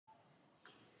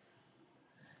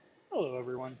Hello,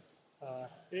 everyone.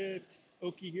 It's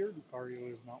Oki here.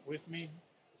 Lucario is not with me.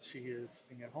 She is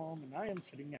sitting at home, and I am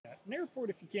sitting at an airport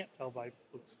if you can't tell by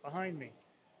what's behind me.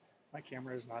 My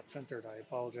camera is not centered. I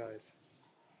apologize.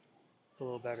 It's a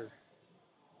little better.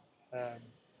 Um,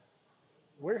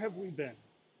 where have we been?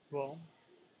 Well,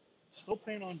 still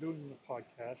plan on doing the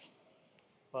podcast,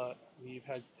 but we've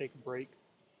had to take a break.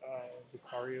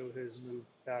 Lucario has moved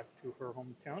back to her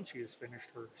hometown. She has finished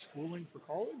her schooling for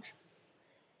college.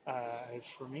 As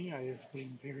for me, I have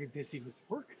been very busy with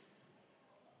work.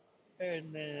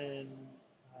 And then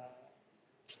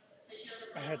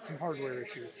I had some hardware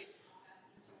issues.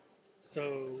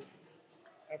 So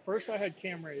at first I had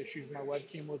camera issues. My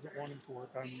webcam wasn't wanting to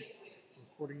work. I'm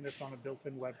recording this on a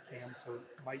built-in webcam, so it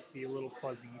might be a little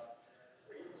fuzzy.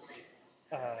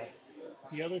 Uh,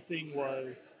 the other thing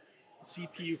was the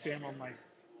CPU fan on my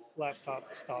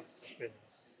laptop stopped spinning.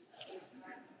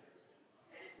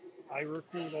 I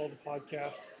record all the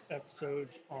podcast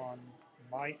episodes on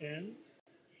my end,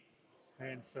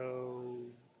 and so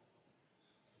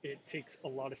it takes a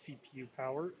lot of CPU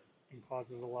power and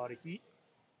causes a lot of heat.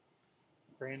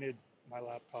 Granted, my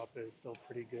laptop is still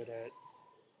pretty good at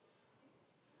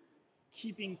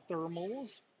keeping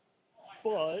thermals,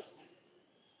 but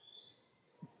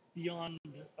beyond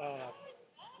uh,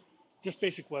 just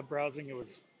basic web browsing, it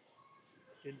was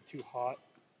getting too hot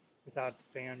without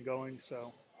the fan going.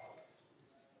 So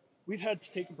we've had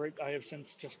to take a break. I have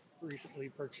since just recently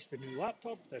purchased a new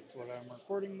laptop. That's what I'm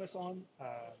recording this on.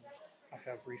 I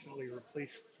have recently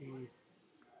replaced the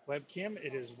webcam.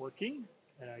 It is working,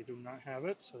 and I do not have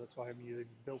it, so that's why I'm using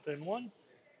the built-in one.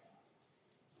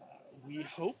 We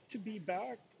hope to be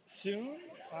back soon.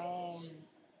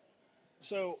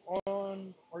 So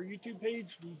on our YouTube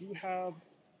page, we do have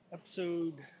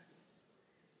episode,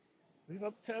 we've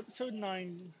up to episode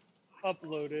 9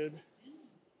 uploaded.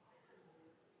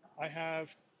 I have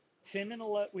 10 and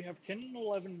 11, we have 10 and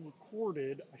 11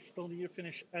 recorded. I still need to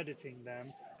finish editing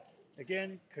them.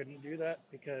 Again, couldn't do that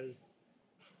because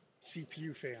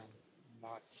CPU fan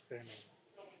not spinning.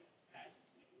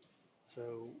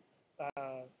 So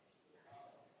uh,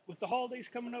 with the holidays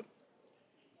coming up,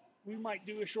 we might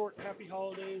do a short Happy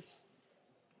Holidays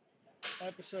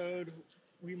episode.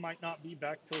 We might not be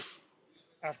back till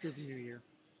after the new year,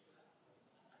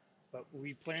 but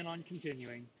we plan on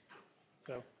continuing.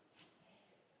 So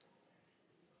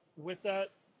with that,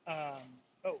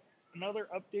 oh, another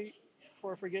update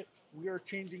before I forget, we are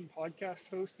changing podcast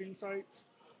hosting sites.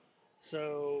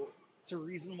 So it's a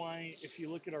reason why if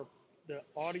you look at the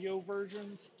audio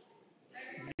versions,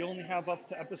 we only have up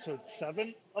to episode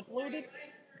 7 uploaded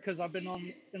because I've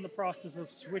been in the process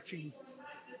of switching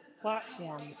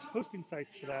platforms, hosting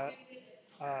sites for that.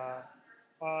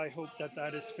 Uh, I hope that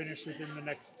that is finished within the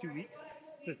next 2 weeks.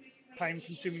 It's a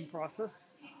time-consuming process,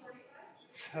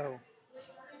 so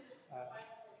uh,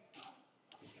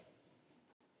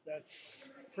 that's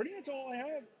pretty much all I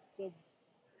have. So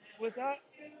with that,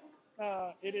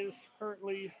 it is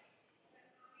currently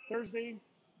Thursday,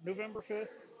 November 5th.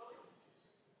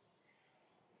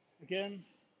 Again,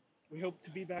 we hope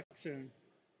to be back soon.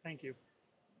 Thank you.